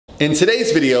In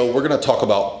today's video, we're going to talk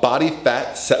about body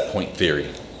fat set point theory.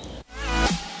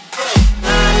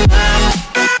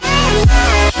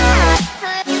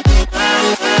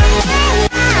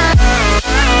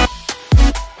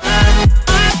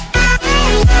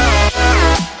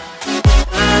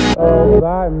 All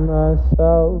by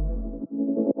myself.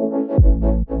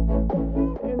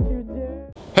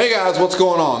 Hey guys, what's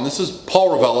going on? This is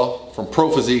Paul Ravella from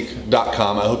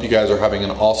ProPhysique.com. I hope you guys are having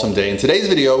an awesome day. In today's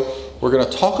video, we're going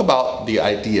to talk about the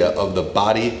idea of the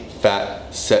body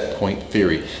fat set point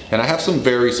theory. And I have some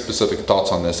very specific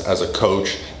thoughts on this as a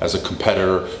coach, as a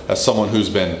competitor, as someone who's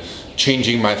been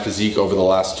changing my physique over the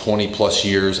last 20 plus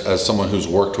years, as someone who's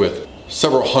worked with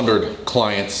several hundred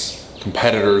clients,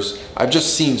 competitors. I've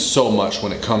just seen so much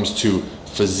when it comes to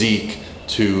physique,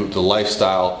 to the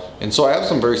lifestyle. And so I have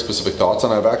some very specific thoughts,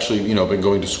 and I've actually, been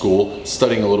going to school,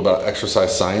 studying a little bit about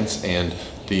exercise science and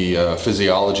the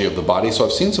physiology of the body. So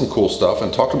I've seen some cool stuff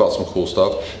and talked about some cool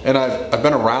stuff. And I've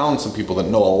been around some people that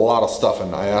know a lot of stuff,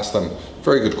 and I ask them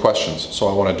very good questions. So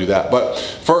I want to do that. But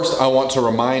first, I want to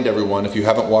remind everyone, if you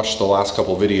haven't watched the last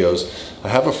couple videos, I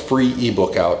have a free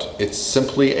ebook out. It's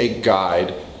simply a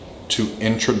guide to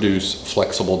introduce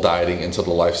flexible dieting into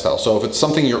the lifestyle. So if it's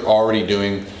something you're already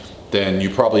doing, then you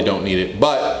probably don't need it.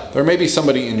 But there may be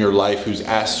somebody in your life who's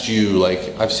asked you,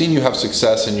 like, I've seen you have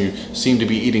success and you seem to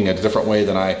be eating a different way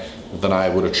than I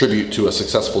would attribute to a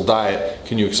successful diet.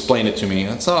 Can you explain it to me?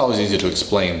 And it's not always easy to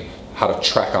explain how to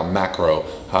track on macro,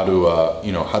 how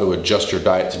to adjust your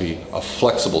diet to be a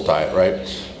flexible diet, right?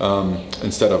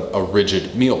 Instead of a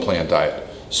rigid meal plan diet.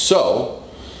 So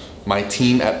my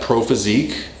team at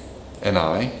ProPhysique and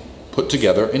I put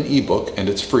together an ebook, and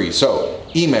it's free. So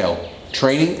email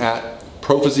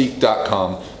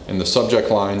training@prophysique.com. In the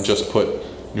subject line, just put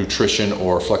nutrition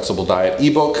or flexible diet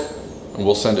ebook, and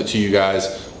we'll send it to you guys.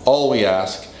 All we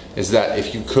ask is that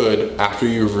if you could, after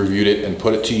you've reviewed it and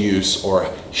put it to use or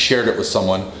shared it with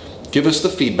someone, give us the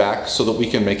feedback so that we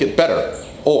can make it better,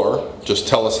 or just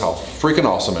tell us how freaking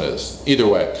awesome it is. Either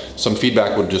way, some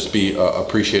feedback would just be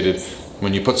appreciated.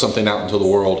 When you put something out into the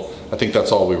world, I think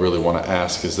that's all we really want to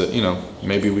ask, is that,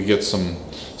 maybe we get some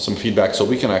feedback so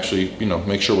we can actually,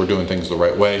 make sure we're doing things the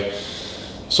right way.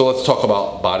 So let's talk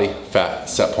about body fat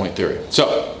set point theory.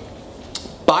 So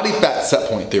body fat set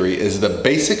point theory is the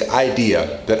basic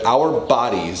idea that our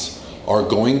bodies are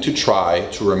going to try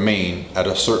to remain at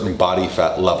a certain body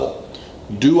fat level.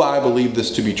 Do I believe this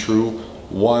to be true?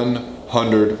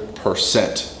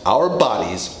 100%. Our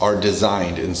bodies are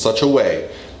designed in such a way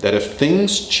that if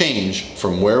things change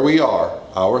from where we are,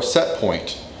 our set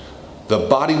point, the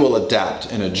body will adapt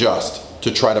and adjust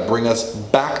to try to bring us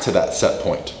back to that set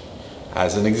point.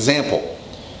 As an example,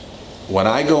 when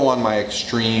I go on my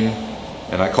extreme,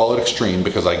 and I call it extreme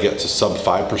because I get to sub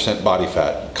 5% body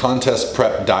fat, contest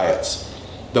prep diets,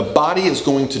 the body is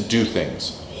going to do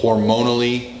things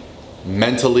hormonally,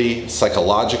 mentally,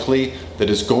 psychologically, that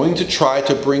is going to try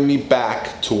to bring me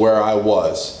back to where I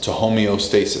was, to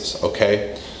homeostasis,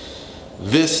 okay?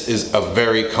 This is a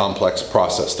very complex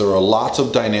process. There are lots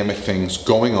of dynamic things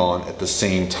going on at the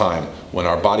same time. When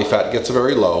our body fat gets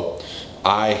very low,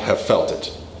 I have felt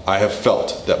it. I have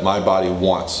felt that my body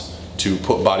wants to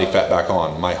put body fat back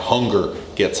on. My hunger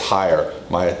gets higher.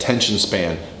 My attention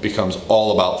span becomes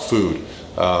all about food.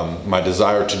 My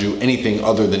desire to do anything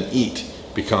other than eat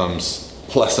becomes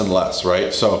less and less,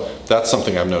 right? So that's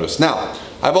something I've noticed. Now,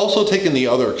 I've also taken the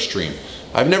other extreme.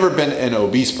 I've never been an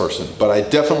obese person, but I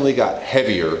definitely got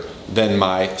heavier than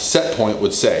my set point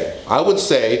would say. I would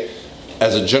say,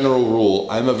 as a general rule,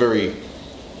 I'm a very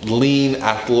lean,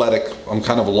 athletic, I'm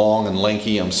kind of long and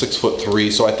lanky, I'm 6'3",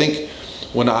 so I think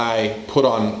when I put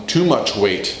on too much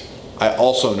weight, I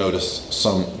also noticed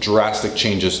some drastic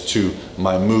changes to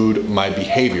my mood, my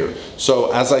behavior.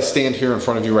 So as I stand here in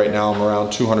front of you right now, I'm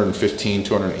around 215,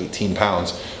 218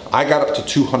 pounds. I got up to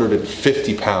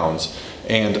 250 pounds.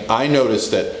 And I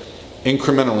noticed that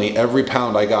incrementally, every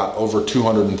pound I got over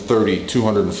 230,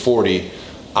 240,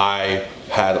 I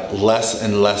had less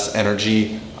and less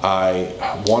energy. I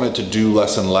wanted to do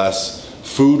less and less.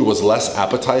 Food was less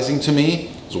appetizing to me.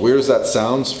 As weird as that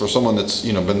sounds for someone that's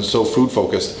been so food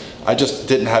focused, I just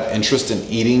didn't have interest in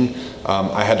eating.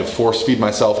 I had to force feed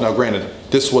myself. Now granted,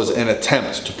 this was an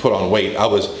attempt to put on weight.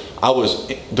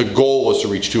 The goal was to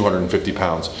reach 250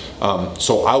 pounds.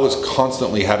 So I was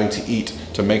constantly having to eat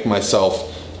to make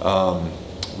myself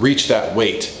reach that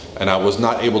weight. And I was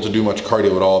not able to do much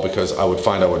cardio at all because I would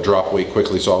find I would drop weight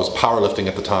quickly. So I was powerlifting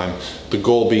at the time, the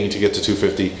goal being to get to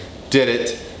 250. Did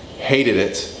it, hated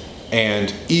it,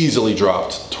 and easily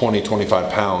dropped 20,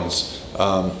 25 pounds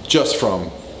just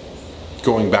from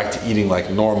going back to eating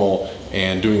like normal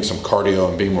and doing some cardio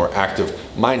and being more active.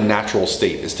 my natural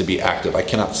state is to be active. I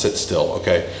cannot sit still,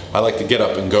 okay? I like to get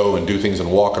up and go and do things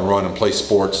and walk and run and play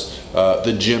sports.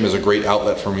 The gym is a great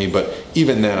outlet for me, but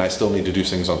even then I still need to do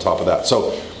things on top of that.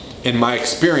 So in my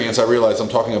experience, I realize I'm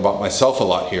talking about myself a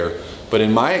lot here, but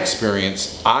in my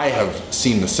experience, I have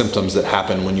seen the symptoms that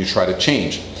happen when you try to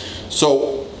change.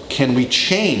 So can we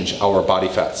change our body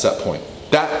fat set point?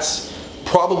 That's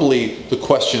probably the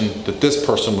question that this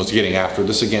person was getting after.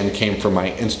 This again came from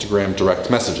my Instagram direct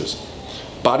messages.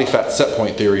 Body fat set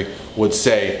point theory would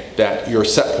say that your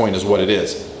set point is what it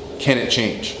is. Can it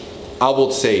change? I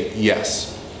will say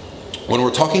yes. When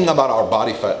we're talking about our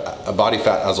body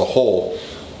fat as a whole,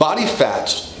 body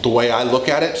fat, the way I look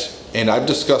at it, and I've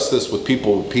discussed this with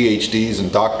people with PhDs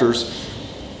and doctors,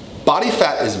 body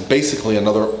fat is basically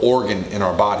another organ in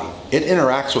our body. It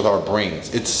interacts with our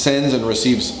brains. It sends and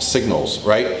receives signals,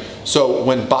 right? So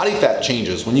when body fat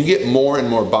changes, when you get more and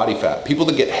more body fat, people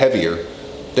that get heavier,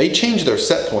 they change their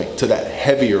set point to that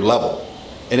heavier level.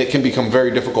 And it can become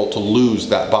very difficult to lose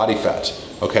that body fat,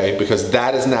 okay? Because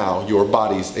that is now your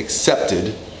body's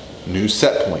accepted new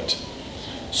set point.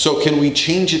 So can we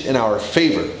change it in our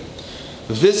favor?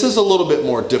 This is a little bit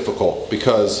more difficult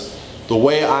because the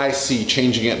way I see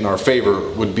changing it in our favor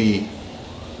would be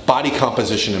body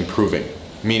composition improving,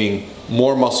 meaning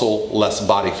more muscle, less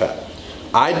body fat.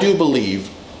 I do believe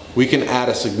we can add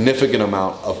a significant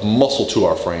amount of muscle to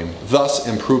our frame, thus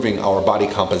improving our body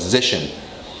composition.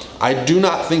 I do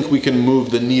not think we can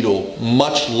move the needle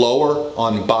much lower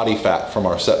on body fat from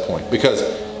our set point because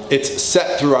it's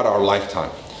set throughout our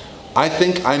lifetime. I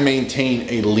think I maintain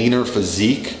a leaner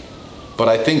physique, but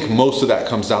I think most of that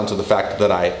comes down to the fact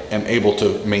that I am able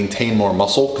to maintain more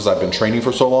muscle because I've been training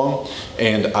for so long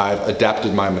and I've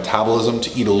adapted my metabolism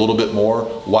to eat a little bit more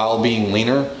while being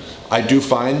leaner. I do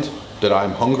find that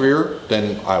I'm hungrier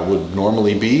than I would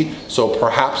normally be, so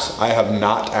perhaps I have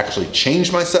not actually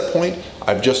changed my set point.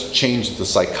 I've just changed the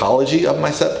psychology of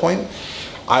my set point.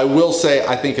 I will say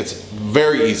I think it's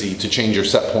very easy to change your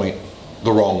set point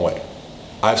the wrong way.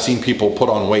 I've seen people put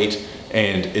on weight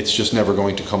and it's just never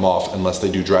going to come off unless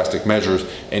they do drastic measures,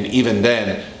 and even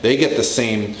then they get the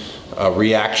same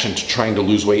reaction to trying to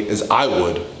lose weight as I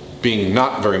would, being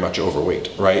not very much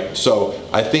overweight, right? So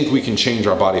I think we can change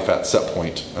our body fat set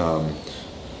point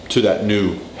to that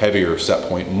new heavier set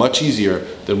point much easier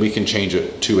than we can change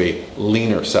it to a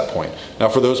leaner set point. Now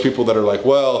for those people that are like,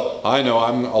 well, I know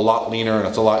I'm a lot leaner and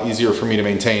it's a lot easier for me to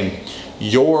maintain,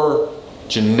 your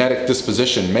genetic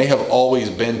disposition may have always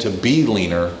been to be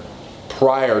leaner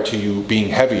prior to you being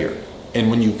heavier. And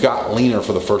when you got leaner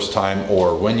for the first time,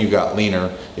 or when you got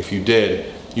leaner, if you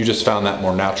did, you just found that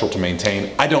more natural to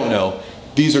maintain. I don't know.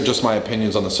 These are just my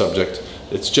opinions on the subject.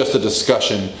 It's just a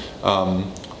discussion.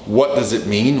 What does it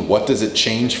mean? What does it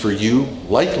change for you?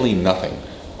 Likely nothing.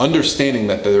 Understanding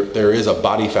that there is a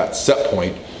body fat set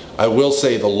point, I will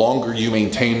say the longer you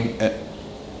maintain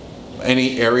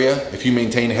any area, if you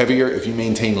maintain heavier, if you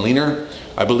maintain leaner,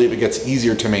 I believe it gets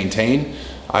easier to maintain.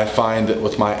 I find that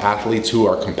with my athletes who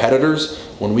are competitors,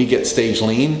 when we get stage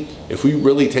lean, if we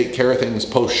really take care of things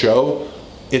post-show,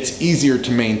 it's easier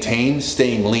to maintain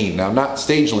staying lean. Now, not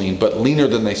stage lean, but leaner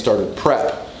than they started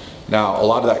prep. Now, a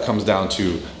lot of that comes down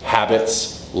to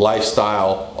habits,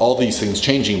 lifestyle, all these things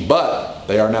changing, but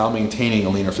they are now maintaining a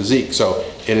leaner physique. So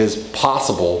it is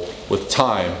possible with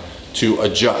time to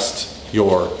adjust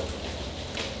your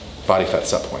body fat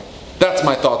set point. That's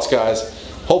my thoughts, guys.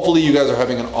 Hopefully you guys are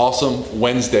having an awesome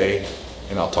Wednesday,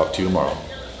 and I'll talk to you tomorrow.